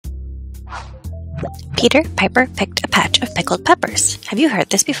Peter Piper picked a patch of pickled peppers. Have you heard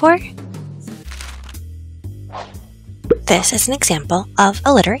this before? This is an example of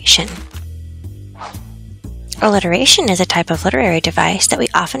alliteration. Alliteration is a type of literary device that we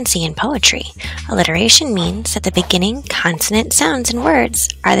often see in poetry. Alliteration means that the beginning consonant sounds in words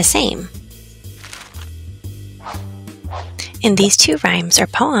are the same. In these two rhymes or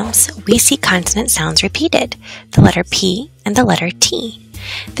poems, we see consonant sounds repeated, the letter P and the letter T.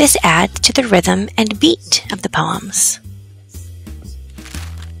 This adds to the rhythm and beat of the poems.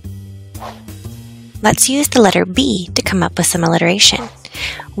 Let's use the letter B to come up with some alliteration.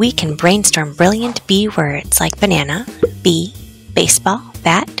 We can brainstorm brilliant B words like banana, bee, baseball,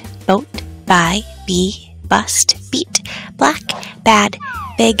 bat, boat, buy, bee, bust, beat, black, bad,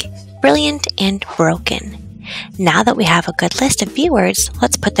 big, brilliant, and broken. Now that we have a good list of B words,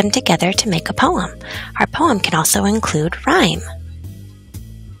 let's put them together to make a poem. Our poem can also include rhyme.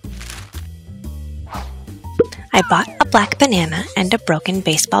 I bought a black banana and a broken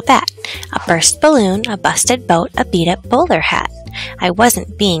baseball bat, a burst balloon, a busted boat, a beat-up bowler hat. I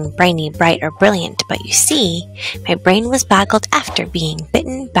wasn't being brainy, bright, or brilliant, but you see, my brain was boggled after being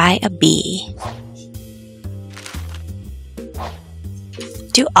bitten by a bee.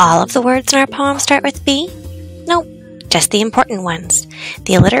 Do all of the words in our poem start with B? Nope, just the important ones.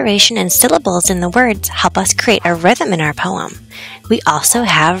 The alliteration and syllables in the words help us create a rhythm in our poem. We also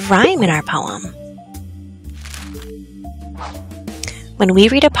have rhyme in our poem. When we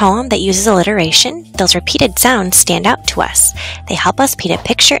read a poem that uses alliteration, those repeated sounds stand out to us. They help us paint a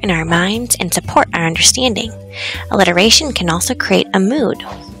picture in our minds and support our understanding. Alliteration can also create a mood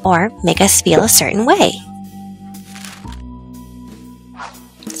or make us feel a certain way.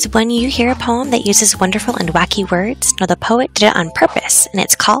 So when you hear a poem that uses wonderful and wacky words, know the poet did it on purpose, and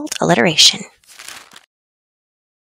it's called alliteration.